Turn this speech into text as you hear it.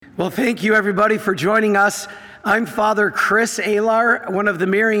Well, thank you everybody for joining us. I'm Father Chris Alar, one of the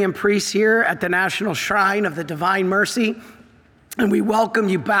Marian priests here at the National Shrine of the Divine Mercy. And we welcome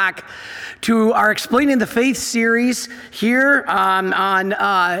you back to our Explaining the Faith series here on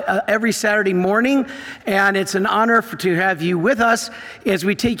every Saturday morning. And it's an honor to have you with us as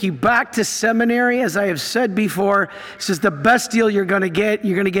we take you back to seminary. As I have said before, this is the best deal you're going to get.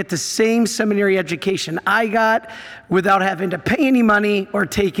 You're going to get the same seminary education I got without having to pay any money or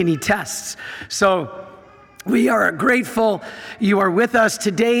take any tests. So we are grateful you are with us.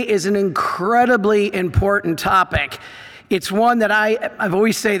 Today is an incredibly important topic. It's one that I've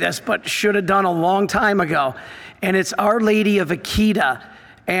always say this, but should have done a long time ago. And it's Our Lady of Akita,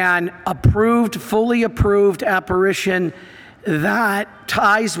 an fully approved apparition that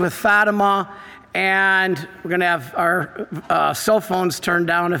ties with Fatima. And we're going to have our cell phones turned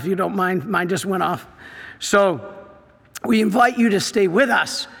down if you don't mind. Mine just went off. So we invite you to stay with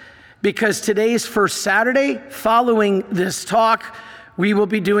us because today's first Saturday. Following this talk, we will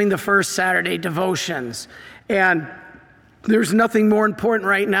be doing the first Saturday devotions. And there's nothing more important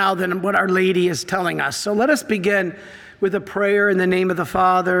right now than what Our Lady is telling us. So let us begin with a prayer in the name of the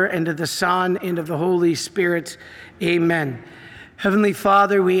Father, and of the Son, and of the Holy Spirit. Amen. Heavenly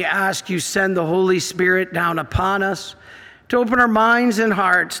Father, we ask you send the Holy Spirit down upon us to open our minds and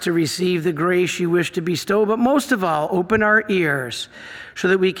hearts to receive the grace you wish to bestow, but most of all, open our ears so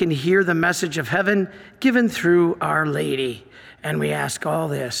that we can hear the message of heaven given through Our Lady. And we ask all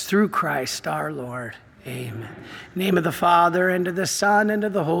this through Christ our Lord. Amen. In the name of the Father, and of the Son, and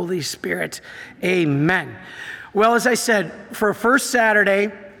of the Holy Spirit. Amen. Well, as I said, for first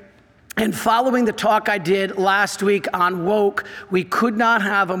Saturday, and following the talk I did last week on woke, we could not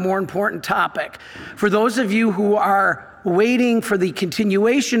have a more important topic. For those of you who are waiting for the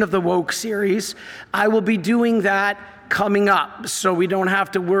continuation of the woke series, I will be doing that coming up, so we don't have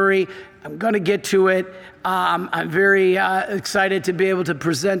to worry. I'm going to get to it. I'm very excited to be able to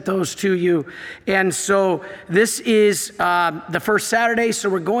present those to you. And so this is the first Saturday, so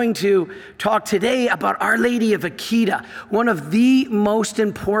we're going to talk today about Our Lady of Akita, one of the most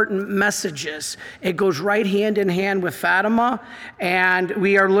important messages. It goes right hand in hand with Fatima, and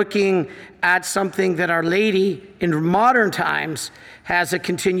we are looking at something that Our Lady in modern times has a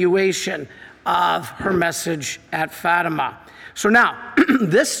continuation of her message at Fatima. So now,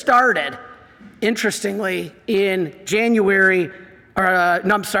 this started, interestingly, in July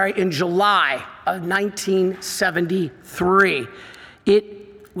of 1973.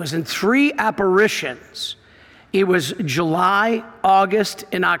 It was in 3 apparitions. It was July, August,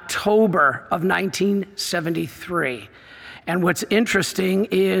 and October of 1973. And what's interesting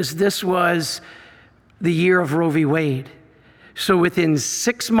is this was the year of Roe v. Wade. So within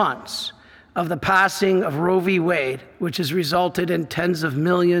 6 months of the passing of Roe v. Wade, which has resulted in tens of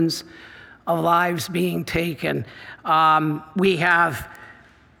millions of lives being taken, we have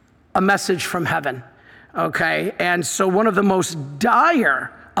a message from heaven, okay? And so one of the most dire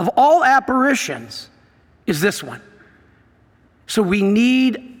of all apparitions is this one. So we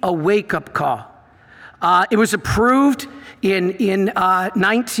need a wake-up call. It was approved in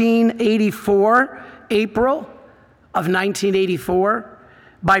 1984, April of 1984,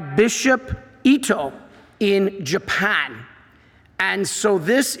 by Bishop Ito in Japan. And so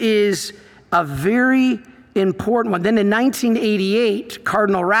this is a very important one. Then in 1988,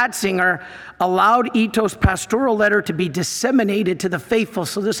 Cardinal Ratzinger allowed Ito's pastoral letter to be disseminated to the faithful.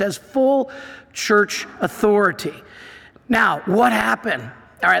 So this has full church authority. Now, what happened?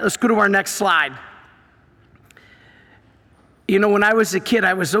 All right, let's go to our next slide. You know, when I was a kid,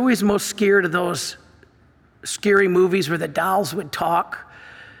 I was always most scared of those scary movies where the dolls would talk.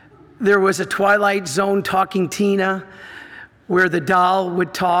 There was a Twilight Zone Talking Tina, where the doll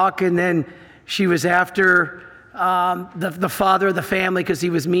would talk, and then she was after the father of the family because he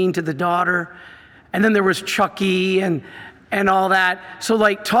was mean to the daughter. And then there was Chucky and all that. So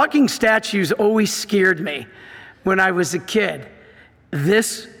like talking statues always scared me when I was a kid.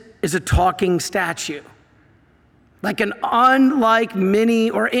 This is a talking statue. Like unlike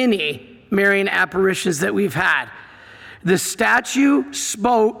many or any Marian apparitions that we've had. The statue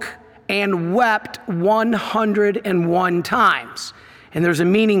spoke and wept 101 times. And there's a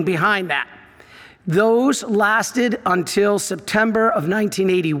meaning behind that. Those lasted until September of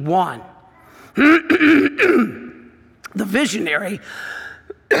 1981. The visionary,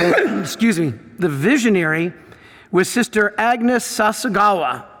 the visionary was Sister Agnes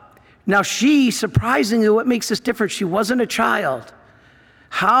Sasagawa. Now she, surprisingly, what makes this different, she wasn't a child.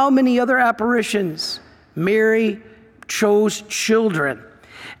 How many other apparitions Mary chose children?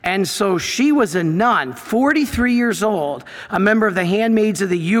 And so she was a nun, 43 years old, a member of the Handmaids of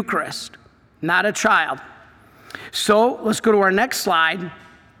the Eucharist, not a child. So let's go to our next slide.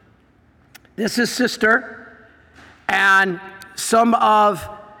 This is Sister, and some of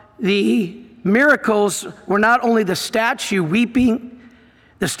the miracles were not only the statue weeping,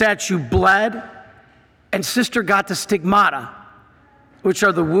 the statue bled, and Sister got the stigmata, which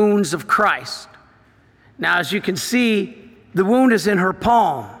are the wounds of Christ. Now, as you can see, the wound is in her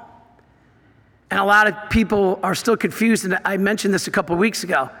palm. And a lot of people are still confused, and I mentioned this a couple weeks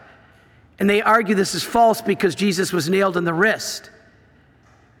ago. And they argue this is false because Jesus was nailed in the wrist.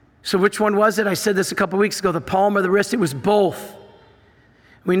 So which one was it? I said this a couple weeks ago, the palm or the wrist? It was both.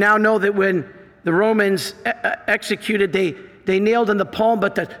 We now know that when the Romans executed, they nailed in the palm,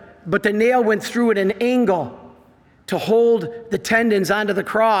 but the nail went through at an angle to hold the tendons onto the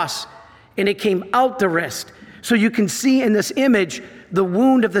cross, and it came out the wrist. So you can see in this image, the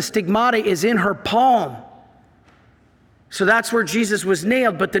wound of the stigmata is in her palm. So that's where Jesus was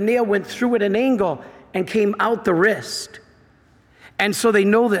nailed, but the nail went through at an angle and came out the wrist. And so they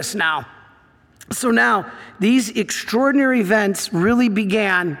know this now. So now, these extraordinary events really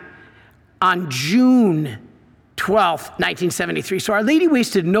began on June 12th, 1973. So Our Lady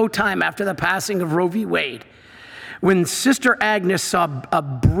wasted no time after the passing of Roe v. Wade, when Sister Agnes saw a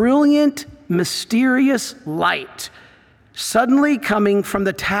brilliant, mysterious light suddenly coming from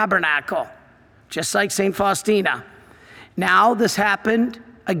the tabernacle, just like St. Faustina. Now, this happened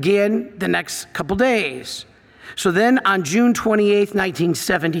again the next couple days. So then on June 28th,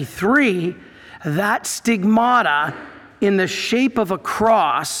 1973, that stigmata in the shape of a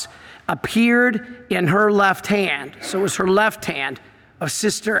cross appeared in her left hand. So it was her left hand of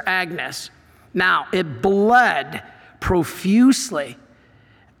Sister Agnes. Now, it bled profusely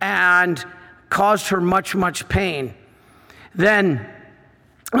and caused her much, much pain. Then,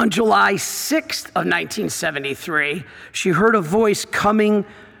 on July 6th of 1973, she heard a voice coming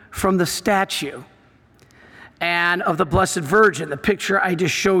from the statue and of the Blessed Virgin, the picture I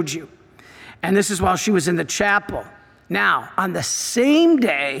just showed you. And this is while she was in the chapel. Now, on the same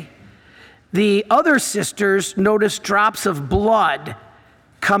day, the other sisters noticed drops of blood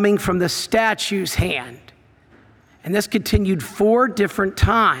coming from the statue's hand. And this continued 4 different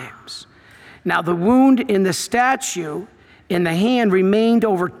times. Now, the wound in the statue in the hand remained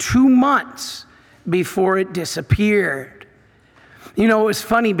over 2 months before it disappeared. You know, it was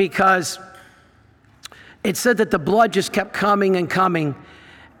funny because it said that the blood just kept coming and coming,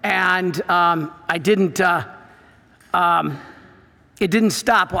 and it didn't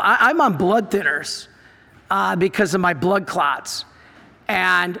stop. Well, I'm on blood thinners because of my blood clots.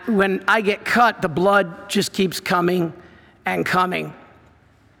 And when I get cut, the blood just keeps coming and coming.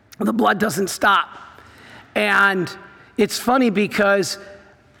 The blood doesn't stop. And it's funny because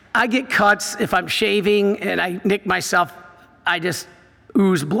I get cuts if I'm shaving and I nick myself, I just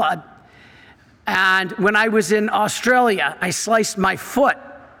ooze blood. And when I was in Australia, I sliced my foot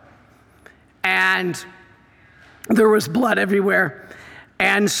and there was blood everywhere.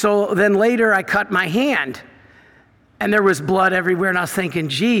 And so then later I cut my hand and there was blood everywhere. And I was thinking,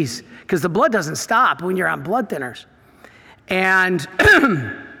 geez, because the blood doesn't stop when you're on blood thinners. And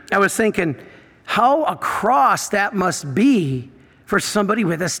I was thinking, how across that must be for somebody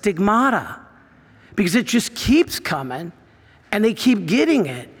with a stigmata, because it just keeps coming and they keep getting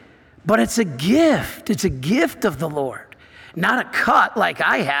it. But it's a gift. It's a gift of the Lord, not a cut like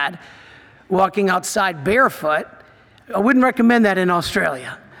I had walking outside barefoot. I wouldn't recommend that in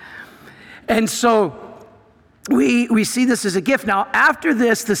Australia. And so we see this as a gift. Now, after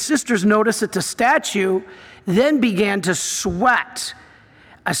this, the sisters noticed that the statue then began to sweat,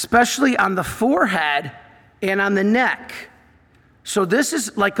 especially on the forehead and on the neck. So this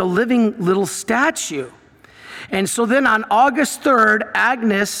is like a living little statue. And so then on August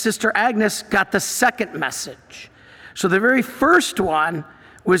 3rd, Sister Agnes got the second message. So the very first one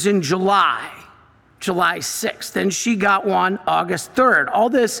was in July 6th. Then she got one August 3rd. All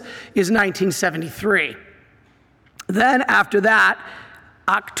this is 1973. Then after that,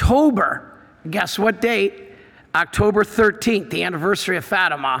 October, guess what date? October 13th, the anniversary of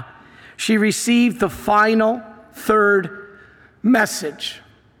Fatima, she received the final third message.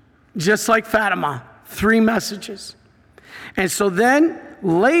 Just like Fatima, 3 messages. And so then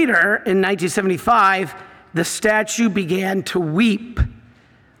later in 1975, the statue began to weep,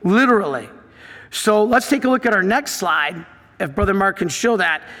 literally. So let's take a look at our next slide, if Brother Mark can show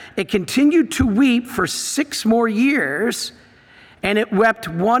that. It continued to weep for 6 more years, and it wept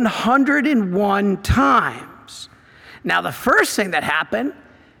 101 times. Now, the first thing that happened,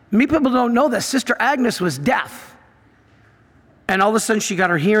 many people don't know this, Sister Agnes was deaf. And all of a sudden she got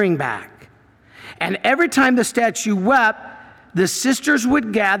her hearing back. And every time the statue wept, the sisters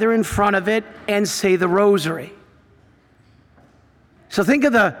would gather in front of it and say the rosary. So think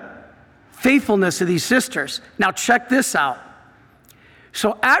of the faithfulness of these sisters. Now check this out.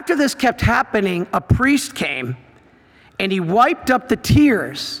 So after this kept happening, a priest came and he wiped up the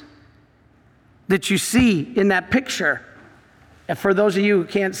tears that you see in that picture. And for those of you who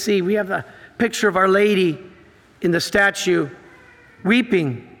can't see, we have a picture of Our Lady in the statue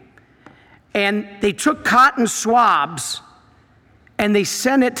weeping. And they took cotton swabs and they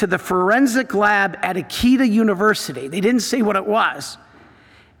sent it to the forensic lab at Akita University. They didn't say what it was.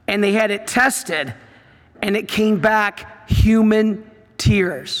 And they had it tested, and it came back human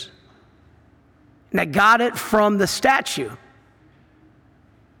tears. And I got it from the statue.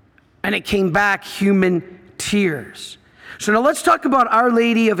 And it came back human tears. So now let's talk about Our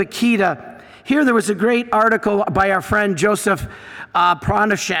Lady of Akita. Here there was a great article by our friend Joseph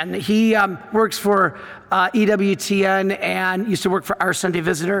Pronashen. He works for EWTN and used to work for Our Sunday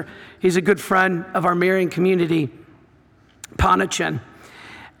Visitor. He's a good friend of our Marian community, Pronashen.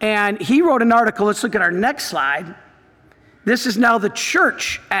 And he wrote an article. Let's look at our next slide. This is now the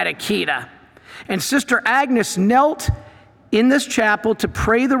church at Akita. And Sister Agnes knelt in this chapel to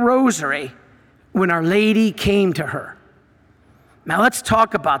pray the rosary when Our Lady came to her. Now let's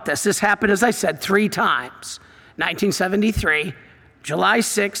talk about this. This happened, as I said, 3 times. 1973, July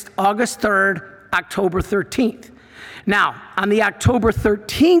 6th, August 3rd, October 13th. Now, on the October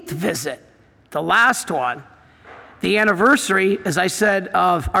 13th visit, the last one, the anniversary, as I said,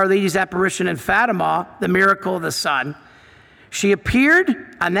 of Our Lady's apparition in Fatima, the miracle of the sun, she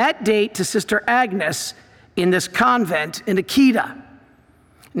appeared on that date to Sister Agnes in this convent in Akita.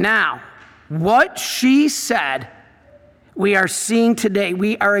 Now, what she said, we are seeing today.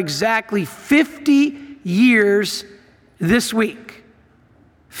 We are exactly 50 years this week.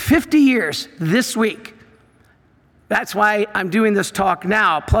 50 years this week. That's why I'm doing this talk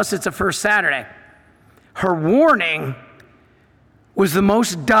now, plus it's a first Saturday. Her warning was the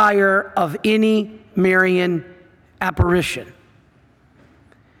most dire of any Marian apparition.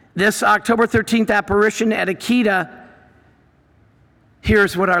 This October 13th apparition at Akita,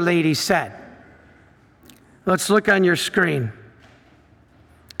 here's what Our Lady said. Let's look on your screen.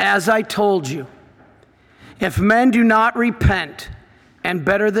 As I told you, if men do not repent and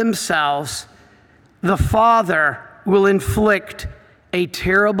better themselves, the Father will inflict a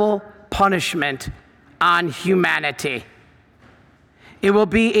terrible punishment on humanity. It will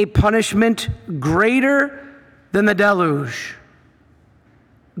be a punishment greater than the deluge,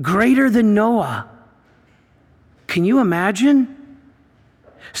 greater than Noah. Can you imagine?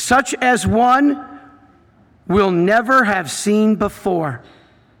 Such as one will never have seen before.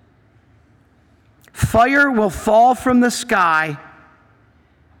 Fire will fall from the sky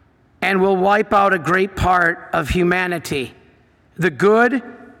and will wipe out a great part of humanity, the good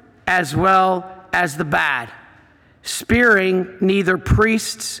as well as the bad, sparing neither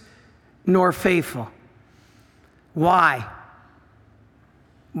priests nor faithful. Why?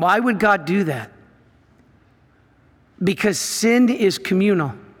 Why would God do that? Because sin is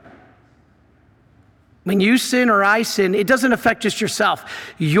communal. When you sin or I sin, it doesn't affect just yourself.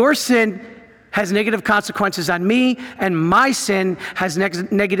 Your sin has negative consequences on me, and my sin has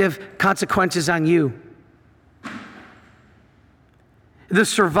negative consequences on you. The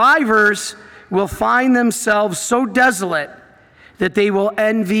survivors will find themselves so desolate that they will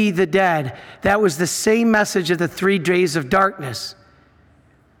envy the dead. That was the same message of the 3 days of darkness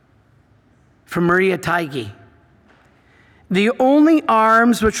from Maria Taigi. The only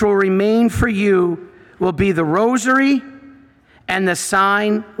arms which will remain for you will be the rosary and the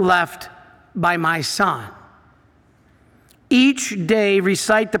sign left by my son. Each day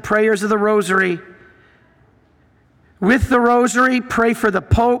recite the prayers of the rosary. With the rosary, pray for the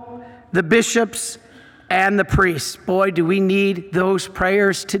Pope, the bishops, and the priests. Boy, do we need those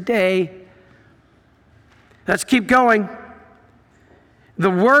prayers today. Let's keep going. The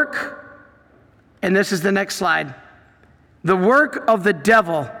work, and this is the next slide, the work of the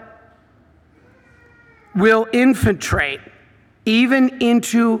devil will infiltrate even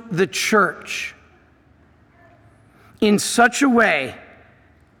into the church in such a way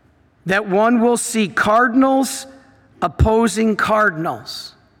that one will see cardinals opposing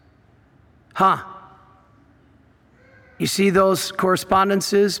cardinals. You see those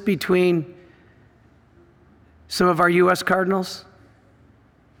correspondences between some of our U.S. cardinals?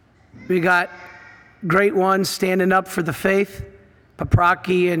 We got great ones standing up for the faith,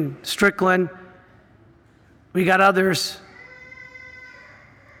 Paprocki and Strickland. We got others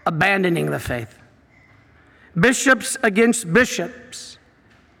abandoning the faith. Bishops against bishops.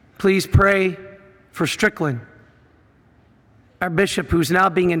 Please pray for Strickland, our bishop who's now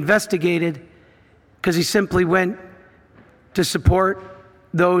being investigated because he simply went to support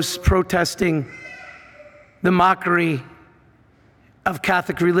those protesting the mockery of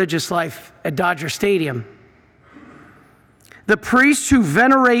Catholic religious life at Dodger Stadium. The priests who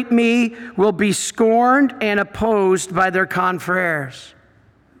venerate me will be scorned and opposed by their confreres.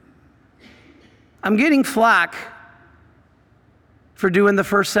 I'm getting flack for doing the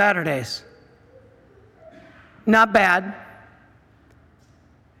first Saturdays. Not bad,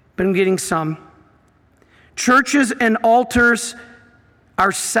 but I'm getting some. Churches and altars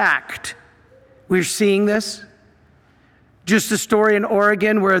are sacked. We're seeing this. Just a story in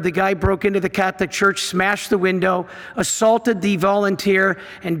Oregon where the guy broke into the Catholic Church, smashed the window, assaulted the volunteer,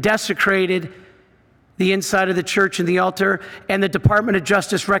 and desecrated the inside of the church and the altar, and the Department of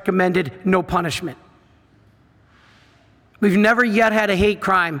Justice recommended no punishment. We've never yet had a hate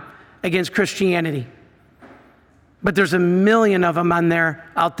crime against Christianity, but there's a million of them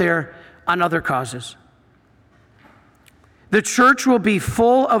out there on other causes. The church will be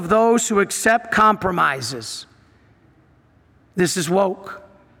full of those who accept compromises. This is woke.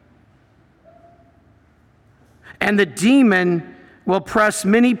 And the demon will press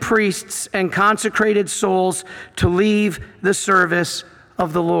many priests and consecrated souls to leave the service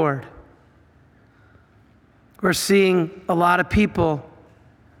of the Lord. We're seeing a lot of people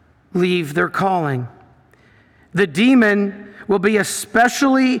leave their calling. The demon will be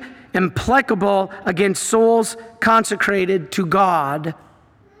especially implacable against souls consecrated to God.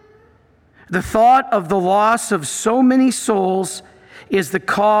 The thought of the loss of so many souls is the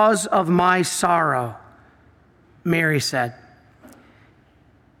cause of my sorrow, Mary said.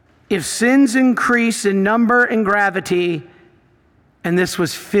 If sins increase in number and gravity, and this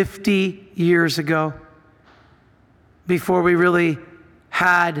was 50 years ago, before we really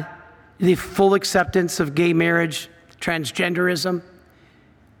had the full acceptance of gay marriage, transgenderism,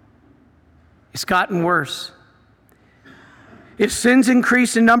 it's gotten worse. If sins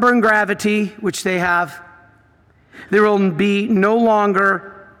increase in number and gravity, which they have, there will be no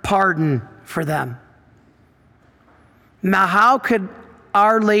longer pardon for them. Now, how could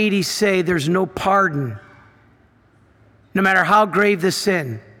Our Lady say there's no pardon, no matter how grave the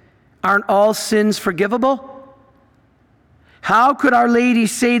sin? Aren't all sins forgivable? How could Our Lady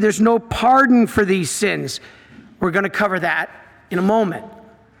say there's no pardon for these sins? We're going to cover that in a moment.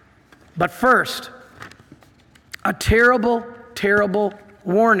 But first, a terrible, terrible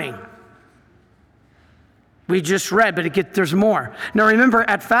warning. We just read, but there's more. Now remember,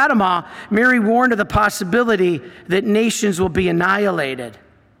 at Fatima, Mary warned of the possibility that nations will be annihilated.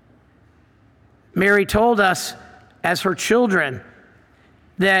 Mary told us, as her children,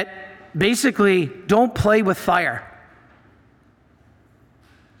 that basically, don't play with fire.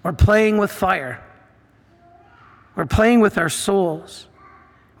 We're playing with fire. We're playing with our souls.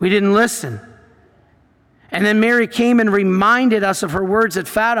 We didn't listen. And then Mary came and reminded us of her words at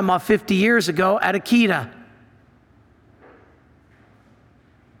Fatima 50 years ago at Akita.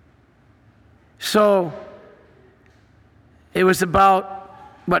 So it was about,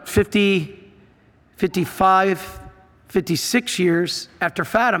 55, 56 years after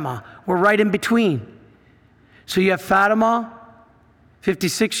Fatima. We're right in between. So you have Fatima,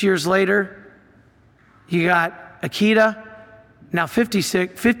 56 years later, you got Akita. Now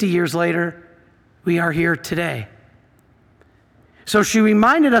 50 years later, we are here today. So she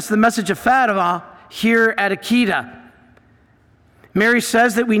reminded us of the message of Fatima here at Akita. Mary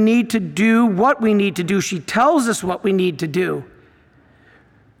says that we need to do what we need to do. She tells us what we need to do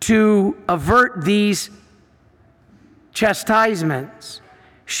to avert these chastisements.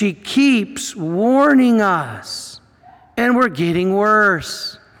 She keeps warning us, and we're getting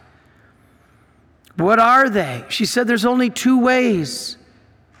worse. What are they? She said there's only two ways: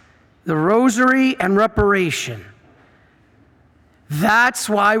 the rosary and reparation. That's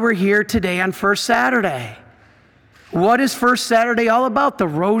why we're here today on First Saturday. What is First Saturday all about? The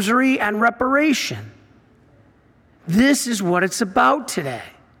rosary and reparation. This is what it's about today.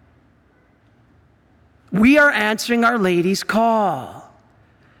 We are answering Our Lady's call.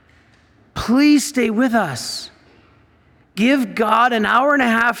 Please stay with us. Give God an hour and a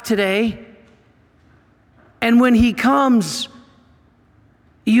half today, and when He comes,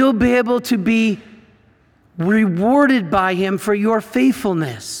 you'll be able to be rewarded by Him for your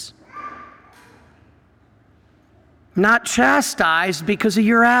faithfulness. Not chastised because of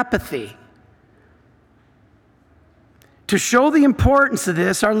your apathy. To show the importance of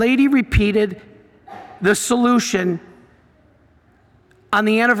this, Our Lady repeated the solution on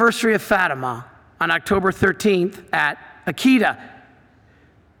the anniversary of Fatima on October 13th at Akita.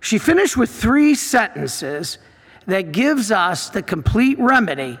 She finished with 3 sentences that gives us the complete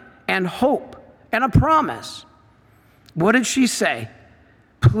remedy and hope and a promise. What did she say?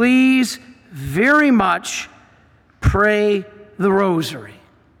 Please very much pray the rosary.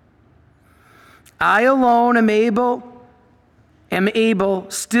 I alone am able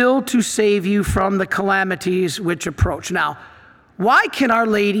still to save you from the calamities which approach. Now, why can Our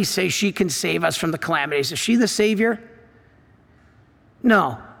Lady say she can save us from the calamities? Is she the Savior?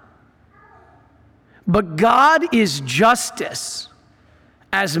 No. But God is justice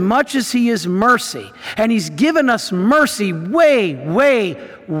as much as He is mercy. And He's given us mercy way, way,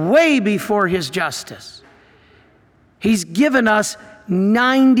 way before His justice. He's given us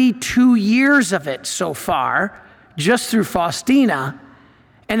 92 years of it so far, just through Faustina,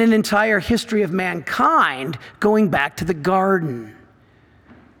 and an entire history of mankind going back to the garden.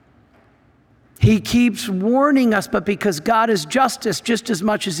 He keeps warning us, but because God is justice just as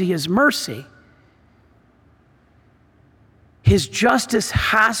much as He is mercy, His justice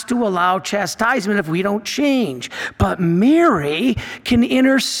has to allow chastisement if we don't change. But Mary can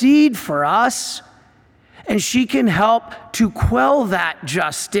intercede for us, and she can help to quell that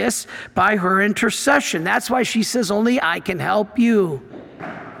justice by her intercession. That's why she says, only I can help you.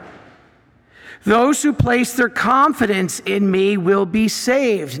 Those who place their confidence in me will be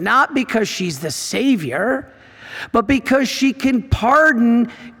saved, not because she's the Savior, but because she can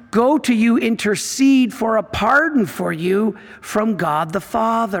pardon, go to you, intercede for a pardon for you from God the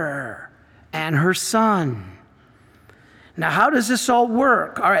Father and her Son. Now, how does this all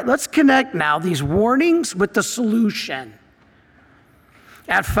work? All right, let's connect now these warnings with the solution.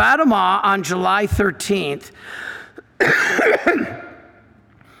 At Fatima on July 13th,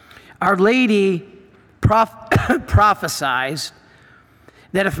 Our Lady prophesied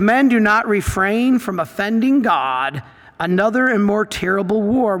that if men do not refrain from offending God, another and more terrible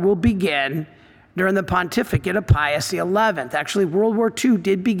war will begin during the pontificate of Pius XI. Actually, World War II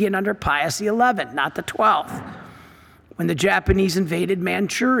did begin under Pius XI, not the 12th, when the Japanese invaded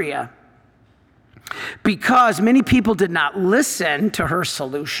Manchuria. Because many people did not listen to her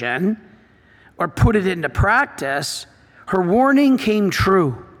solution or put it into practice, her warning came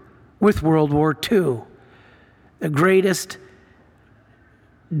true with World War II, the greatest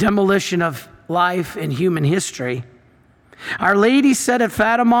demolition of life in human history. Our Lady said at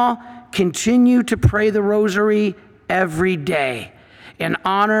Fatima, continue to pray the rosary every day in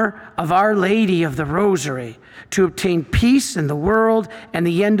honor of Our Lady of the Rosary, to obtain peace in the world and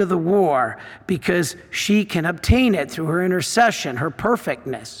the end of the war, because she can obtain it through her intercession, her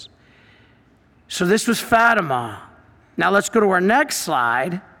perfectness. So this was Fatima. Now let's go to our next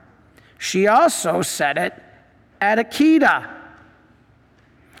slide. She also said it at Akita.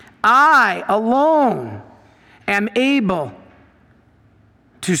 I alone am able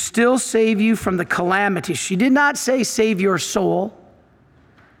to still save you from the calamity. She did not say save your soul.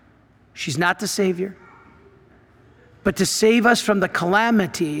 She's not the Savior. But to save us from the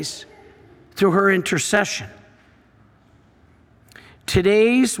calamities through her intercession.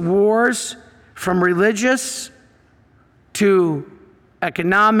 Today's wars, from religious to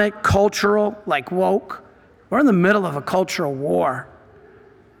economic, cultural, like woke, we're in the middle of a cultural war.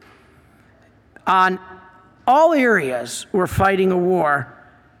 On all areas, we're fighting a war.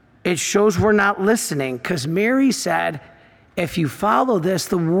 It shows we're not listening, because Mary said, if you follow this,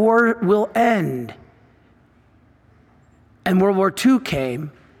 the war will end. And World War II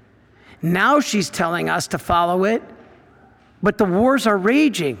came. Now she's telling us to follow it, but the wars are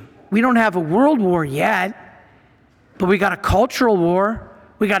raging. We don't have a world war yet, but we got a cultural war.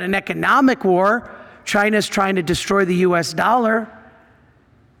 We got an economic war. China's trying to destroy the US dollar.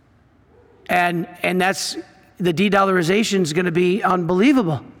 And that's, the de-dollarization is going to be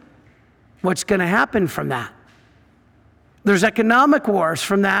unbelievable. What's going to happen from that? There's economic wars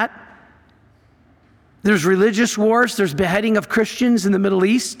from that. There's religious wars. There's beheading of Christians in the Middle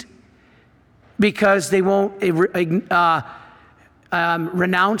East because they won't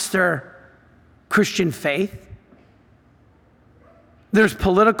renounce their Christian faith. There's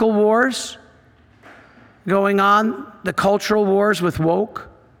political wars going on, the cultural wars with woke.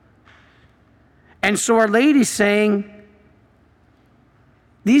 And so Our Lady's saying,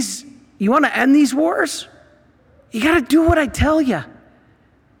 you want to end these wars? You got to do what I tell you.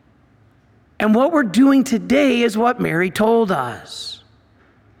 And what we're doing today is what Mary told us.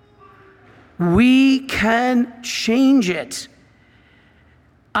 We can change it.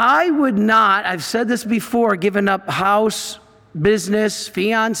 I would not, I've said this before, given up house, business,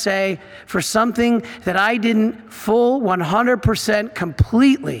 fiance, for something that I didn't full 100%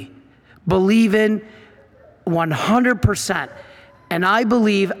 completely believe in 100%. And I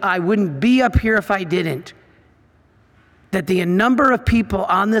believe I wouldn't be up here if I didn't. That the number of people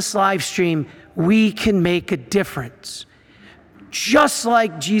on this live stream, we can make a difference. Just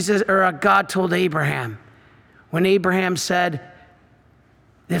like Jesus or God told Abraham. When Abraham said,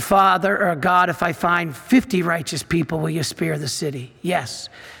 "The Father or God, if I find 50 righteous people, will you spare the city?" Yes.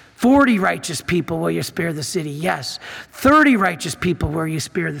 40 righteous people, will you spare the city? Yes. 30 righteous people, will you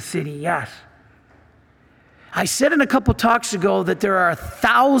spare the city? Yes. I said in a couple talks ago that there are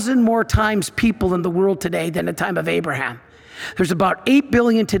 1,000 more times people in the world today than the time of Abraham. There's about 8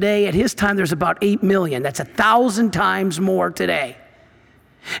 billion today. At his time, there's about 8 million. That's 1,000 times more today.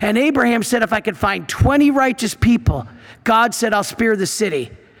 And Abraham said, if I could find 20 righteous people, God said, I'll spare the city.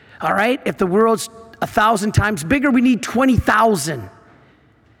 All right? If the world's 1,000 times bigger, we need 20,000.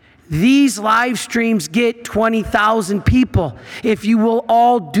 These live streams get 20,000 people. If you will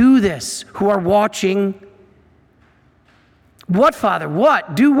all do this who are watching. What, Father?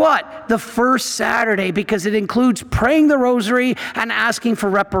 What? Do what? The first Saturday, because it includes praying the rosary and asking for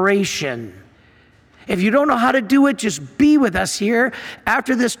reparation. If you don't know how to do it, just be with us here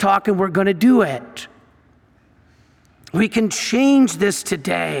after this talk and we're going to do it. We can change this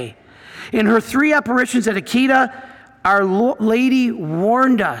today. In her 3 apparitions at Akita, Our Lady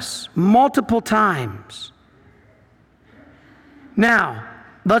warned us multiple times. Now,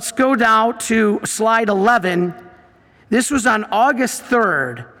 let's go down to slide 11. This was on August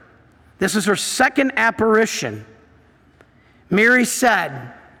 3rd. This is her second apparition. Mary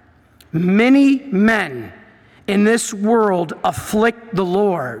said, "Many men in this world afflict the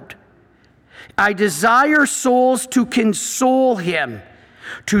Lord. I desire souls to console him,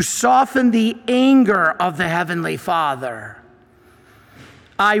 to soften the anger of the Heavenly Father.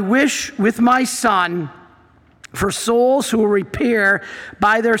 I wish with my Son for souls who will repair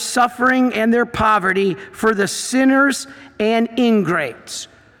by their suffering and their poverty for the sinners and ingrates."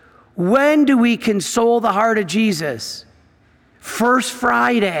 When do we console the heart of Jesus? First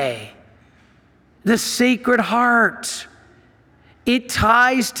Friday. The Sacred Heart. It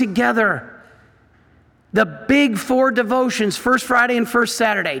ties together the big 4 devotions, First Friday and First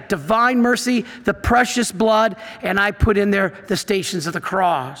Saturday. Divine Mercy, the Precious Blood, and I put in there the Stations of the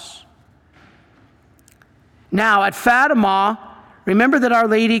Cross. Now at Fatima, remember that Our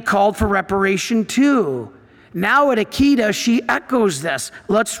Lady called for reparation too. Now at Akita, she echoes this.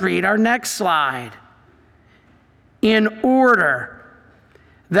 Let's read our next slide. In order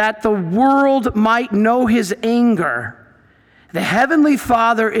that the world might know his anger, the Heavenly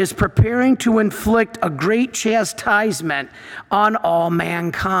Father is preparing to inflict a great chastisement on all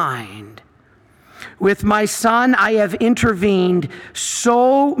mankind. With my Son, I have intervened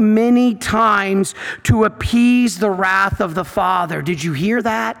so many times to appease the wrath of the Father. Did you hear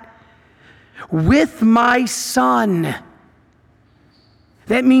that? With my Son.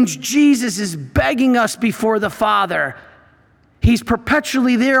 That means Jesus is begging us before the Father. He's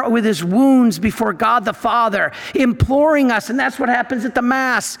perpetually there with his wounds before God the Father, imploring us, and that's what happens at the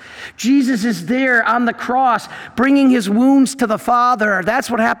Mass. Jesus is there on the cross, bringing his wounds to the Father. That's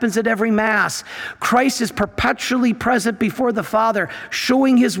what happens at every Mass. Christ is perpetually present before the Father,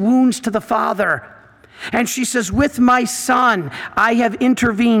 showing his wounds to the Father. And she says, with my Son, I have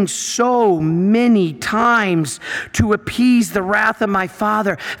intervened so many times to appease the wrath of my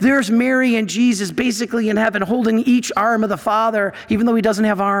Father. There's Mary and Jesus basically in heaven holding each arm of the Father, even though he doesn't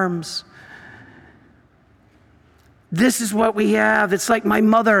have arms. This is what we have. It's like my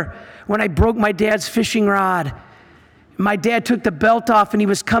mother, when I broke my dad's fishing rod. My dad took the belt off and he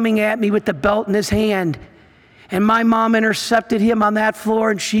was coming at me with the belt in his hand. And my mom intercepted him on that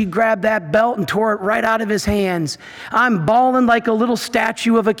floor, and she grabbed that belt and tore it right out of his hands. I'm bawling like a little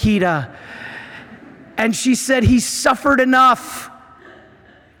statue of Akita. And she said, he suffered enough.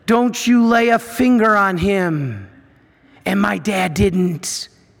 Don't you lay a finger on him. And my dad didn't.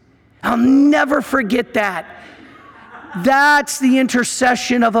 I'll never forget that. That's the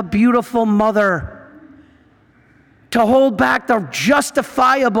intercession of a beautiful mother. To hold back the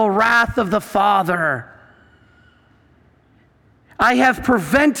justifiable wrath of the Father. I have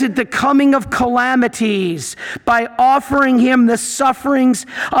prevented the coming of calamities by offering him the sufferings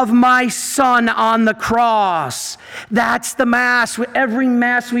of my Son on the cross. That's the Mass. With every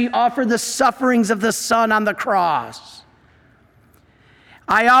Mass, we offer the sufferings of the Son on the cross.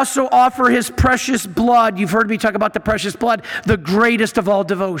 I also offer his precious blood. You've heard me talk about the precious blood, the greatest of all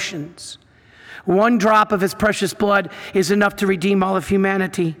devotions. 1 drop of his precious blood is enough to redeem all of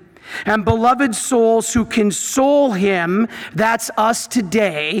humanity. And beloved souls who console him, that's us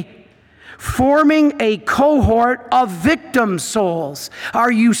today, forming a cohort of victim souls.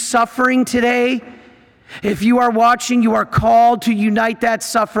 Are you suffering today? If you are watching, you are called to unite that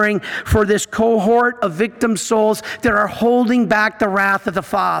suffering for this cohort of victim souls that are holding back the wrath of the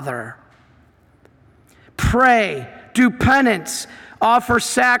Father. Pray, do penance, offer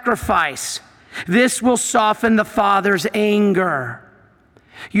sacrifice. This will soften the Father's anger.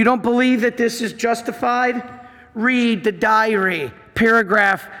 You don't believe that this is justified? Read the diary,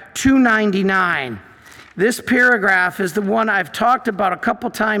 paragraph 299. This paragraph is the one I've talked about a couple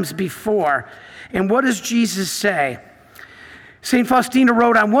times before. And what does Jesus say? St. Faustina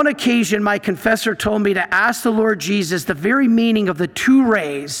wrote, on one occasion, my confessor told me to ask the Lord Jesus the very meaning of the two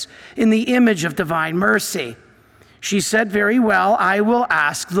rays in the image of divine mercy. She said, very well, I will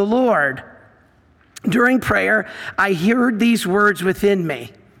ask the Lord. During prayer, I heard these words within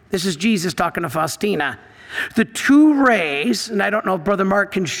me. This is Jesus talking to Faustina. The two rays, and I don't know if Brother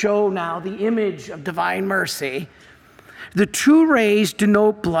Mark can show now the image of divine mercy. The two rays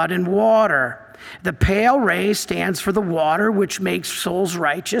denote blood and water. The pale ray stands for the water, which makes souls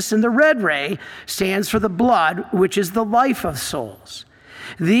righteous, and the red ray stands for the blood, which is the life of souls.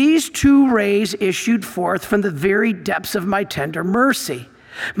 These two rays issued forth from the very depths of my tender mercy.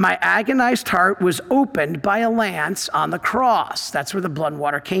 My agonized heart was opened by a lance on the cross. That's where the blood and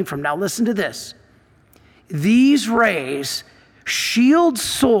water came from. Now listen to this. These rays shield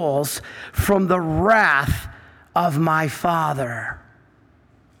souls from the wrath of my Father.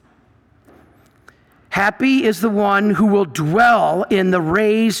 Happy is the one who will dwell in the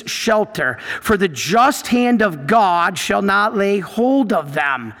ray's shelter, for the just hand of God shall not lay hold of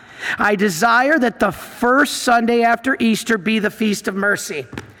them. I desire that the first Sunday after Easter be the Feast of Mercy.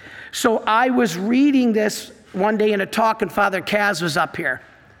 So I was reading this one day in a talk, and Father Kaz was up here.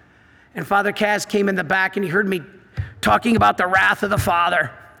 And Father Kaz came in the back, and he heard me talking about the wrath of the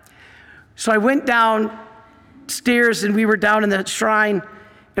Father. So I went downstairs, and we were down in the shrine.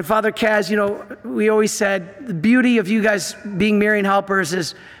 And Father Kaz, we always said the beauty of you guys being Marian helpers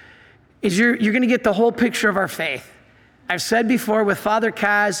is you're going to get the whole picture of our faith. I've said before, with Father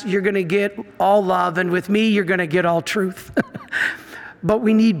Kaz, you're going to get all love, and with me, you're going to get all truth. But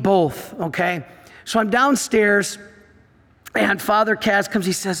we need both, okay? So I'm downstairs, and Father Kaz comes.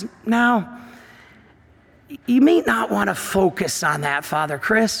 He says, now, you may not want to focus on that, Father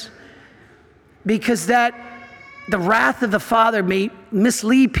Chris, because the wrath of the Father may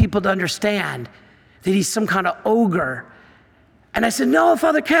mislead people to understand that he's some kind of ogre. And I said, no,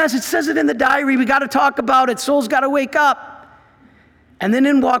 Father Kaz, it says it in the diary. We got to talk about it. Souls got to wake up. And then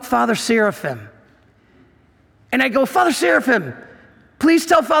in walked Father Seraphim. And I go, Father Seraphim, please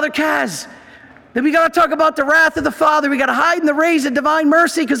tell Father Kaz that we got to talk about the wrath of the Father. We got to hide in the rays of divine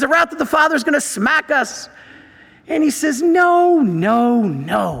mercy because the wrath of the Father is going to smack us. And he says, no, no,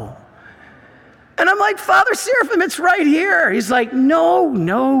 no. And I'm like, Father Seraphim, it's right here. He's like, no,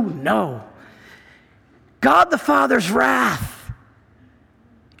 no, no. God the Father's wrath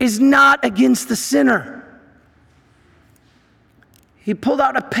is not against the sinner. He pulled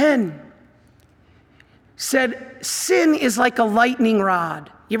out a pen, said, sin is like a lightning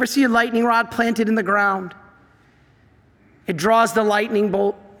rod. You ever see a lightning rod planted in the ground? It draws the lightning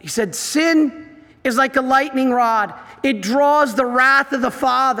bolt. He said, sin is like a lightning rod. It draws the wrath of the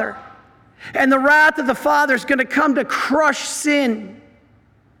Father. And the wrath of the Father is going to come to crush sin.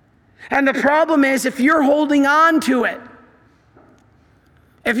 And the problem is, if you're holding on to it,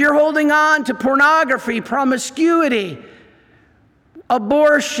 if you're holding on to pornography, promiscuity,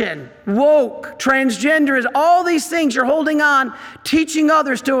 abortion, woke, transgenderism, all these things you're holding on, teaching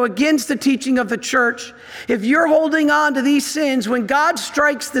others to go against the teaching of the church. If you're holding on to these sins, when God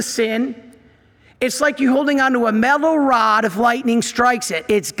strikes the sin, it's like you holding on to a metal rod. If lightning strikes it,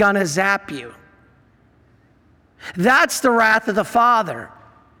 it's gonna zap you. That's the wrath of the Father.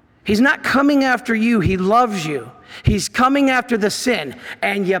 He's not coming after you, he loves you. He's coming after the sin,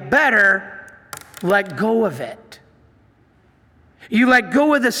 and you better let go of it. You let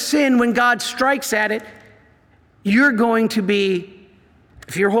go of the sin when God strikes at it, you're going to be,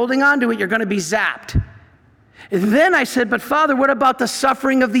 if you're holding on to it, you're going to be zapped. And then I said, but Father, what about the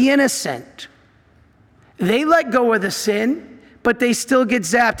suffering of the innocent? They let go of the sin, but they still get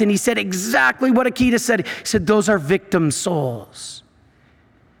zapped. And he said exactly what Akita said. He said, those are victim souls.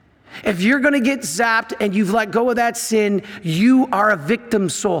 If you're going to get zapped and you've let go of that sin, you are a victim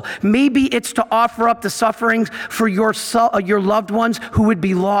soul. Maybe it's to offer up the sufferings for your loved ones who would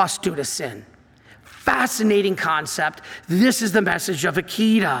be lost due to sin. Fascinating concept. This is the message of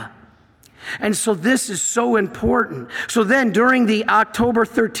Akita. And so this is so important. So then during the October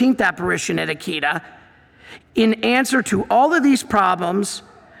 13th apparition at Akita, in answer to all of these problems,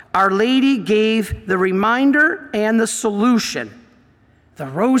 Our Lady gave the reminder and the solution, the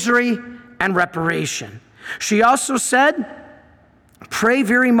rosary and reparation. She also said, pray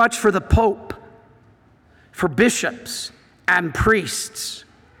very much for the Pope, for bishops and priests.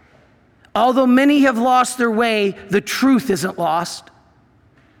 Although many have lost their way, the truth isn't lost,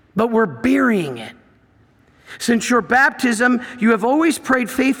 but we're burying it. Since your baptism, you have always prayed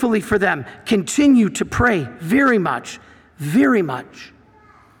faithfully for them. Continue to pray very much, very much.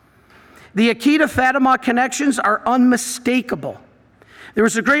 The Akita-Fatima connections are unmistakable. There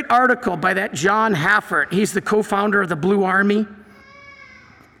was a great article by that John Haffert. He's the co-founder of the Blue Army,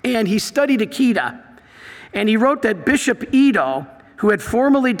 and he studied Akita. And he wrote that Bishop Ito, who had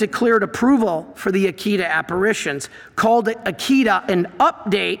formally declared approval for the Akita apparitions, called Akita an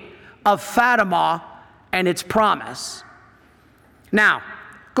update of Fatima and its promise. Now,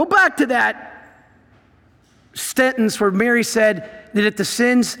 go back to that sentence where Mary said that if the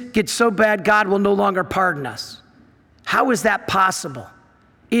sins get so bad, God will no longer pardon us. How is that possible?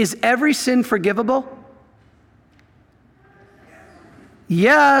 Is every sin forgivable?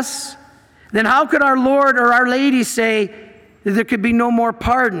 Yes. Then how could our Lord or Our Lady say that there could be no more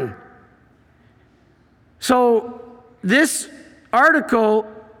pardon? So this article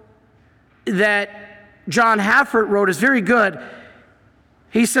that John Haffert wrote is very good.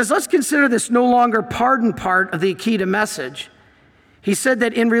 He says, let's consider this no longer pardon part of the Akita message. He said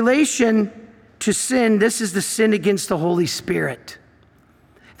that in relation to sin, this is the sin against the Holy Spirit.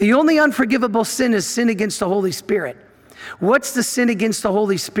 The only unforgivable sin is sin against the Holy Spirit. What's the sin against the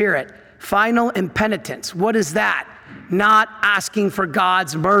Holy Spirit? Final impenitence. What is that? Not asking for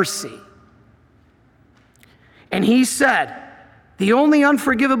God's mercy. And he said, the only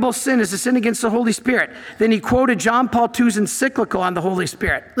unforgivable sin is the sin against the Holy Spirit. Then he quoted John Paul II's encyclical on the Holy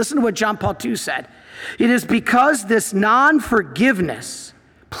Spirit. Listen to what John Paul II said. It is because this non-forgiveness,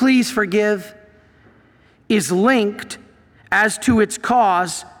 please forgive, is linked as to its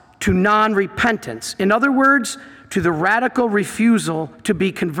cause to non-repentance. In other words, to the radical refusal to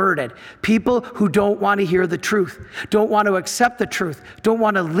be converted. People who don't want to hear the truth, don't want to accept the truth, don't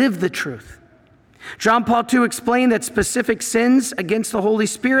want to live the truth. John Paul II explained that specific sins against the Holy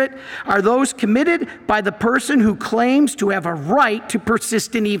Spirit are those committed by the person who claims to have a right to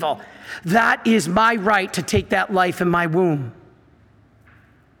persist in evil. That is my right to take that life in my womb.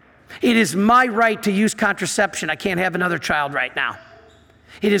 It is my right to use contraception. I can't have another child right now.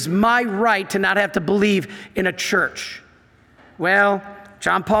 It is my right to not have to believe in a church. Well,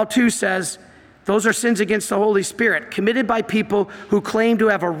 John Paul II says, those are sins against the Holy Spirit, committed by people who claim to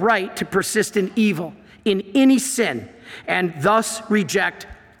have a right to persist in evil, in any sin, and thus reject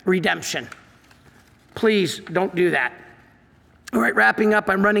redemption. Please don't do that. All right, wrapping up,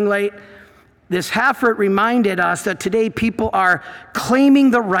 I'm running late. This Haffert reminded us that today people are claiming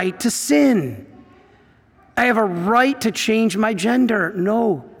the right to sin. I have a right to change my gender.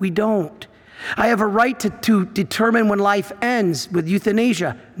 No, we don't. I have a right to determine when life ends with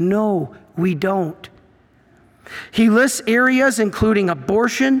euthanasia. No, we don't. He lists areas including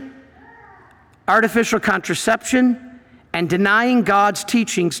abortion, artificial contraception, and denying God's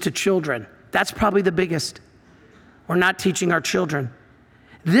teachings to children. That's probably the biggest. We're not teaching our children.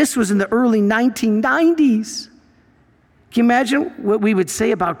 This was in the early 1990s. Can you imagine what we would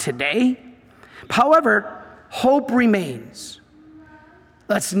say about today? However, hope remains.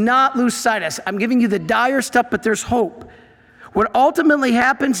 Let's not lose sight of this. I'm giving you the dire stuff, but there's hope. What ultimately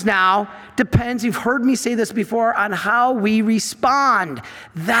happens now depends, you've heard me say this before, on how we respond.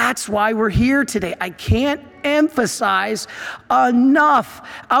 That's why we're here today. I can't emphasize enough.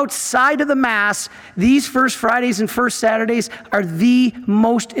 Outside of the Mass, these First Fridays and First Saturdays are the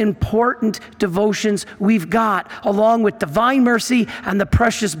most important devotions we've got, along with Divine Mercy and the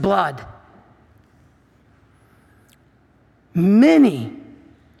Precious Blood. Many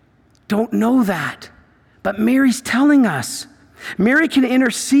don't know that, but Mary's telling us. Mary can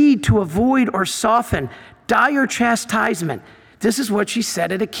intercede to avoid or soften dire chastisement. This is what she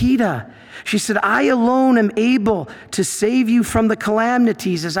said at Akita. She said, I alone am able to save you from the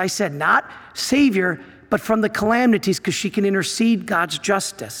calamities. As I said, not Savior, but from the calamities, because she can intercede God's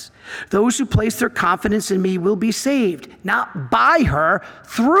justice. Those who place their confidence in me will be saved, not by her,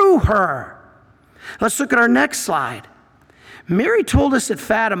 through her. Let's look at our next slide. Mary told us at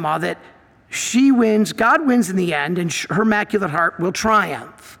Fatima that she wins, God wins in the end, and her Immaculate Heart will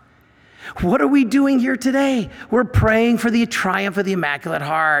triumph. What are we doing here today? We're praying for the triumph of the Immaculate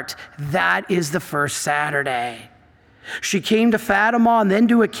Heart. That is the first Saturday. She came to Fatima and then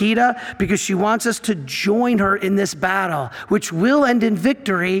to Akita because she wants us to join her in this battle, which will end in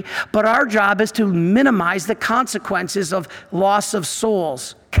victory, but our job is to minimize the consequences of loss of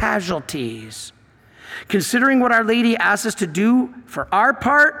souls, casualties. Considering what Our Lady asks us to do for our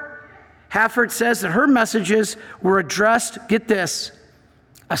part, Hafford says that her messages were addressed, get this,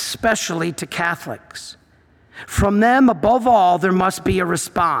 especially to Catholics. From them, above all, there must be a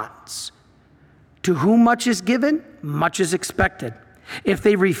response. To whom much is given, much is expected. If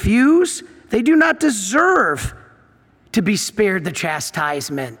they refuse, they do not deserve to be spared the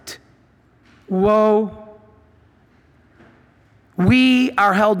chastisement. Woe. We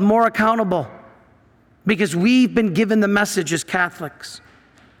are held more accountable because we've been given the message as Catholics.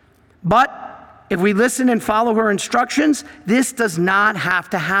 But if we listen and follow her instructions, this does not have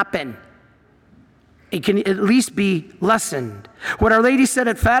to happen. It can at least be lessened. What Our Lady said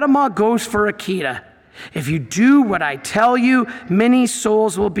at Fatima goes for Akita. If you do what I tell you, many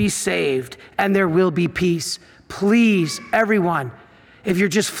souls will be saved and there will be peace. Please, everyone, if you're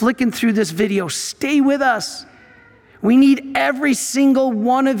just flicking through this video, stay with us. We need every single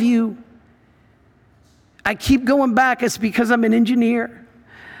one of you. I keep going back. It's because I'm an engineer.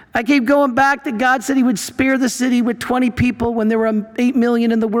 I keep going back that God said he would spare the city with 20 people when there were 8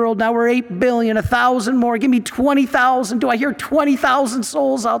 million in the world. Now we're 8 billion, 1,000 more. Give me 20,000. Do I hear 20,000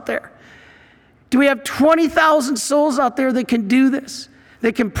 souls out there? Do we have 20,000 souls out there that can do this?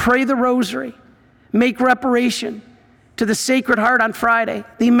 That can pray the rosary, make reparation to the Sacred Heart on Friday,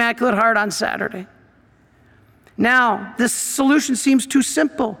 the Immaculate Heart on Saturday. Now, this solution seems too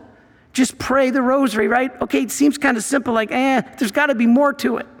simple. Just pray the rosary, right? Okay, it seems kind of simple, like, there's got to be more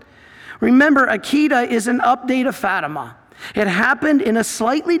to it. Remember, Akita is an update of Fatima. It happened in a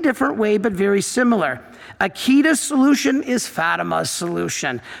slightly different way, but very similar. Akita's solution is Fatima's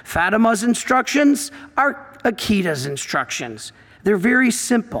solution. Fatima's instructions are Akita's instructions. They're very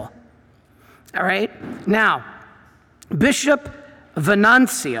simple. All right? Now, Bishop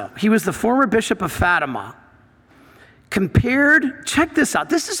Venancio, he was the former bishop of Fatima, compared, check this out,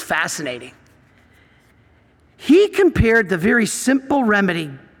 this is fascinating. He compared the very simple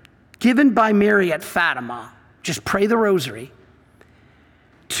remedy given by Mary at Fatima, just pray the rosary,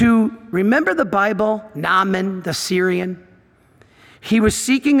 to, remember the Bible, Naaman the Syrian? He was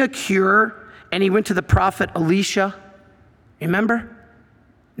seeking a cure and he went to the prophet Elisha. Remember?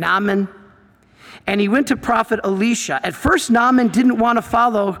 Naaman. And he went to prophet Elisha. At first, Naaman didn't want to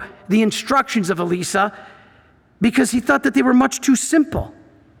follow the instructions of Elisha because he thought that they were much too simple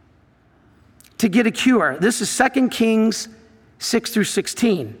to get a cure. This is 2 Kings 6 through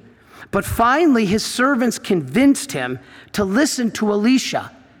 16. But finally, his servants convinced him to listen to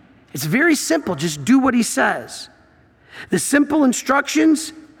Elisha. It's very simple. Just do what he says. The simple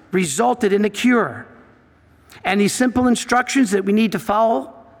instructions resulted in a cure. And these simple instructions that we need to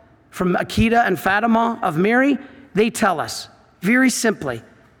follow from Akita and Fatima of Mary, they tell us very simply,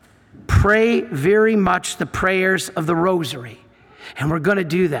 pray very much the prayers of the rosary. And we're going to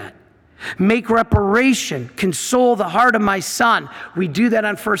do that. Make reparation, console the heart of my son. We do that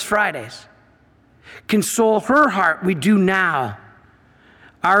on First Fridays. Console her heart, we do now.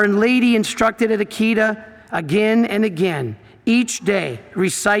 Our Lady instructed at Akita again and again, each day,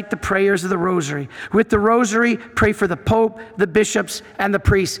 recite the prayers of the rosary. With the rosary, pray for the Pope, the bishops, and the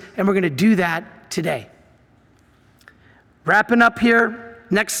priests. And we're going to do that today. Wrapping up here,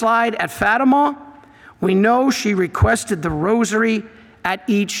 next slide, at Fatima, we know she requested the rosary at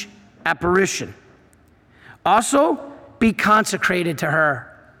each apparition. Also, be consecrated to her.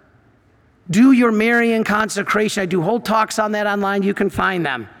 Do your Marian consecration. I do whole talks on that online. You can find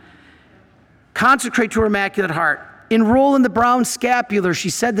them. Consecrate to her Immaculate Heart. Enroll in the brown scapular. She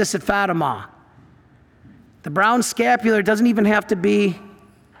said this at Fatima. The brown scapular doesn't even have to be,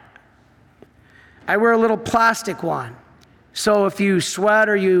 I wear a little plastic one. So if you sweat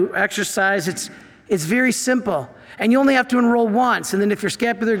or you exercise, it's very simple. And you only have to enroll once. And then if your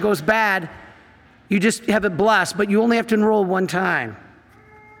scapular goes bad, you just have it blessed, but you only have to enroll one time.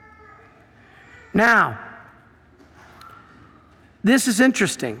 Now, this is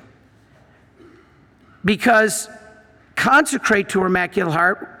interesting because consecrate to her Immaculate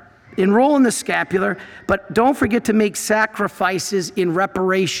Heart, enroll in the scapular, but don't forget to make sacrifices in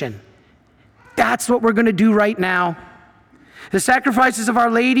reparation. That's what we're going to do right now. The sacrifices of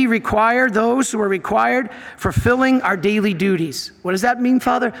Our Lady require those who are required fulfilling our daily duties. What does that mean,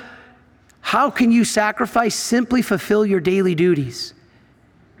 Father? How can you sacrifice? Simply fulfill your daily duties.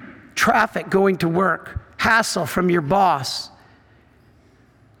 Traffic going to work, hassle from your boss,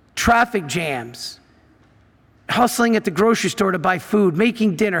 traffic jams, hustling at the grocery store to buy food,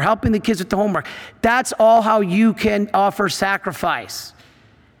 making dinner, helping the kids with the homework. That's all how you can offer sacrifice.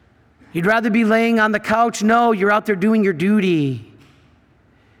 You'd rather be laying on the couch? No, you're out there doing your duty.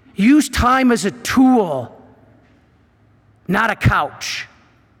 Use time as a tool, not a couch.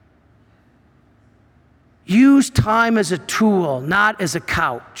 Use time as a tool, not as a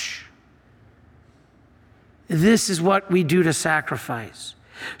couch. This is what we do to sacrifice.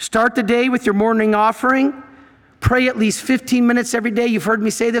 Start the day with your morning offering. Pray at least 15 minutes every day. You've heard me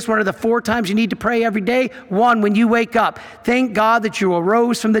say this, one of the 4 times you need to pray every day. 1, when you wake up. Thank God that you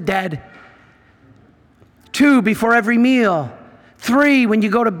arose from the dead. 2, before every meal. 3, when you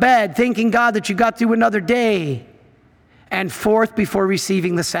go to bed, thanking God that you got through another day. And 4th, before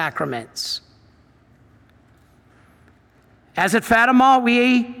receiving the sacraments. As at Fatima,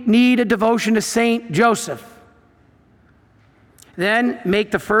 we need a devotion to Saint Joseph. Then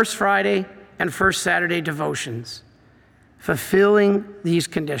make the first Friday and first Saturday devotions, fulfilling these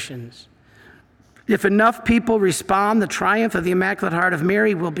conditions. If enough people respond, the triumph of the Immaculate Heart of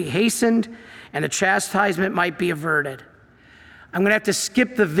Mary will be hastened and the chastisement might be averted. I'm going to have to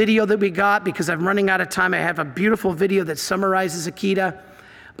skip the video that we got because I'm running out of time. I have a beautiful video that summarizes Akita,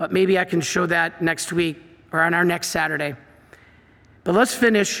 but maybe I can show that next week or on our next Saturday. But let's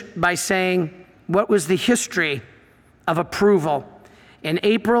finish by saying what was the history of approval. In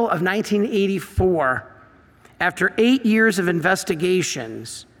April of 1984, after 8 years of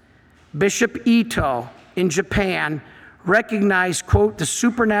investigations, Bishop Ito in Japan recognized, quote, the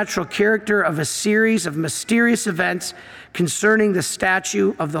supernatural character of a series of mysterious events concerning the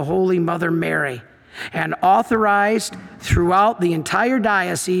statue of the Holy Mother Mary, and authorized throughout the entire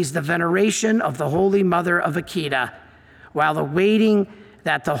diocese the veneration of the Holy Mother of Akita, while awaiting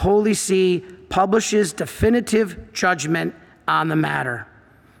that the Holy See publishes definitive judgment on the matter.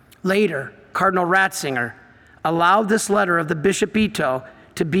 Later, Cardinal Ratzinger allowed this letter of the Bishop Ito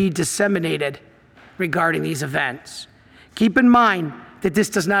to be disseminated regarding these events. Keep in mind that this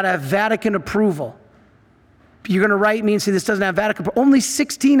does not have Vatican approval. You're going to write me and say this doesn't have Vatican approval. Only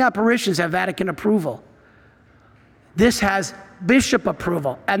 16 apparitions have Vatican approval. This has bishop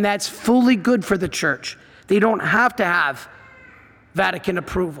approval, and that's fully good for the church. They don't have to have Vatican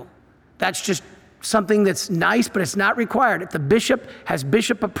approval. That's just something that's nice, but it's not required. If the bishop has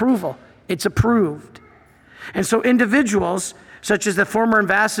bishop approval, it's approved. And so individuals, such as the former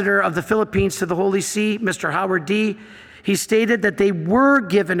ambassador of the Philippines to the Holy See, Mr. Howard D., he stated that they were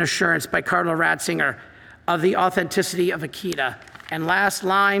given assurance by Cardinal Ratzinger of the authenticity of Akita. And last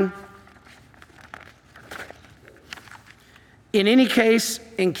line, in any case,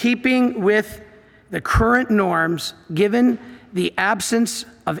 in keeping with the current norms, given the absence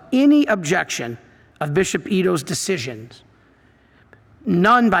of any objection of Bishop Ito's decisions,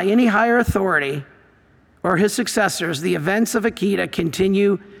 none by any higher authority or his successors, the events of Akita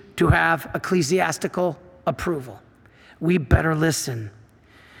continue to have ecclesiastical approval. We better listen.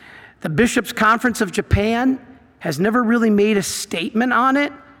 The Bishops' Conference of Japan has never really made a statement on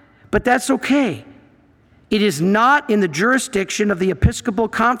it, but that's okay. It is not in the jurisdiction of the Episcopal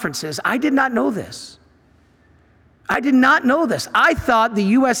conferences. I did not know this. I did not know this. I thought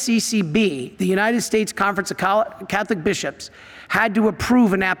the USCCB, the United States Conference of Catholic Bishops, had to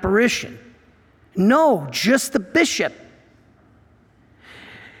approve an apparition. No, just the bishop.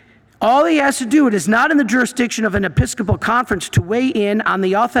 All he has to do, it is not in the jurisdiction of an Episcopal conference to weigh in on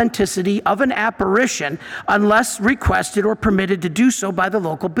the authenticity of an apparition unless requested or permitted to do so by the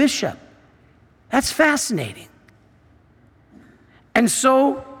local bishop. That's fascinating. And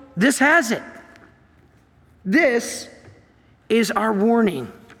so this has it. This is our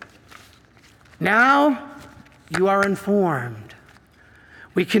warning. Now you are informed.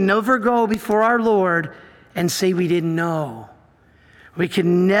 We can never go before our Lord and say we didn't know. We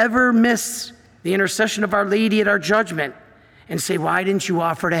can never miss the intercession of Our Lady at our judgment and say, why didn't you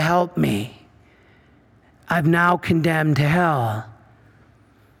offer to help me? I'm now condemned to hell.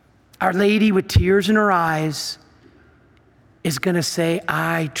 Our Lady, with tears in her eyes, is going to say,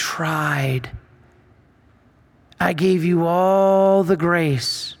 I tried. I gave you all the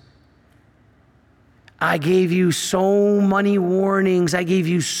grace. I gave you so many warnings. I gave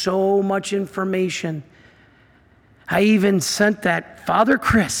you so much information. I even sent that Father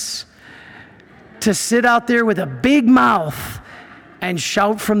Chris to sit out there with a big mouth and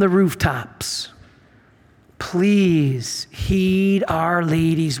shout from the rooftops. Please heed Our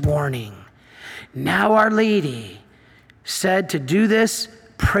Lady's warning. Now Our Lady said to do this,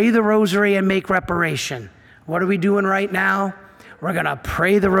 pray the rosary and make reparation. What are we doing right now? We're going to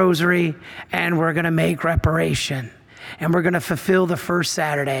pray the rosary and we're going to make reparation. and we're going to fulfill the first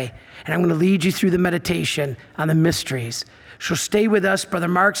Saturday. And I'm going to lead you through the meditation on the mysteries. So stay with us. Brother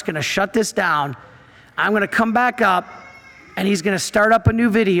Mark's going to shut this down. I'm going to come back up, and he's going to start up a new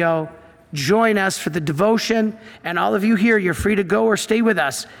video. Join us for the devotion. And all of you here, you're free to go or stay with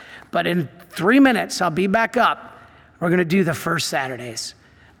us. But in 3 minutes, I'll be back up. We're going to do the first Saturdays.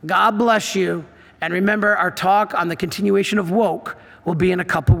 God bless you. And remember, our talk on the continuation of woke will be in a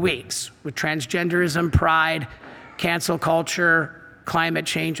couple weeks with transgenderism, pride, cancel culture, climate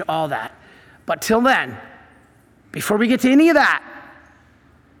change, all that. But till then, before we get to any of that,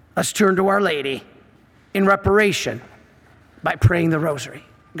 let's turn to Our Lady in reparation by praying the rosary.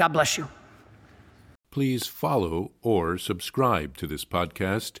 God bless you. Please follow or subscribe to this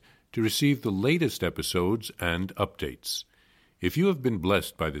podcast to receive the latest episodes and updates. If you have been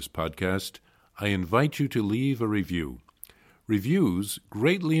blessed by this podcast, I invite you to leave a review. Reviews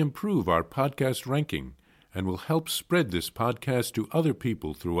greatly improve our podcast ranking and will help spread this podcast to other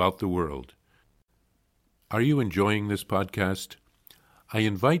people throughout the world. Are you enjoying this podcast? I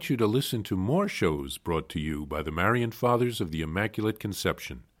invite you to listen to more shows brought to you by the Marian Fathers of the Immaculate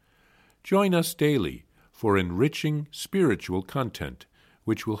Conception. Join us daily for enriching spiritual content,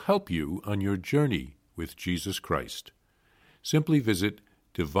 which will help you on your journey with Jesus Christ. Simply visit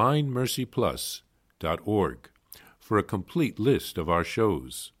DivineMercyPlus.org for a complete list of our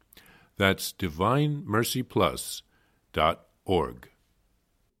shows. That's DivineMercyPlus.org.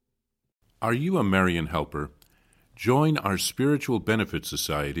 Are you a Marian helper? Join our Spiritual Benefit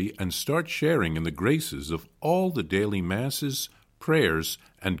Society and start sharing in the graces of all the daily masses, prayers,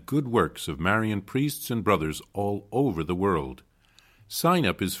 and good works of Marian priests and brothers all over the world. Sign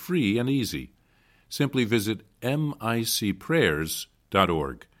up is free and easy. Simply visit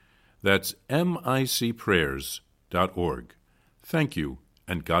micprayers.org. That's micprayers.org. Thank you,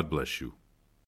 and God bless you.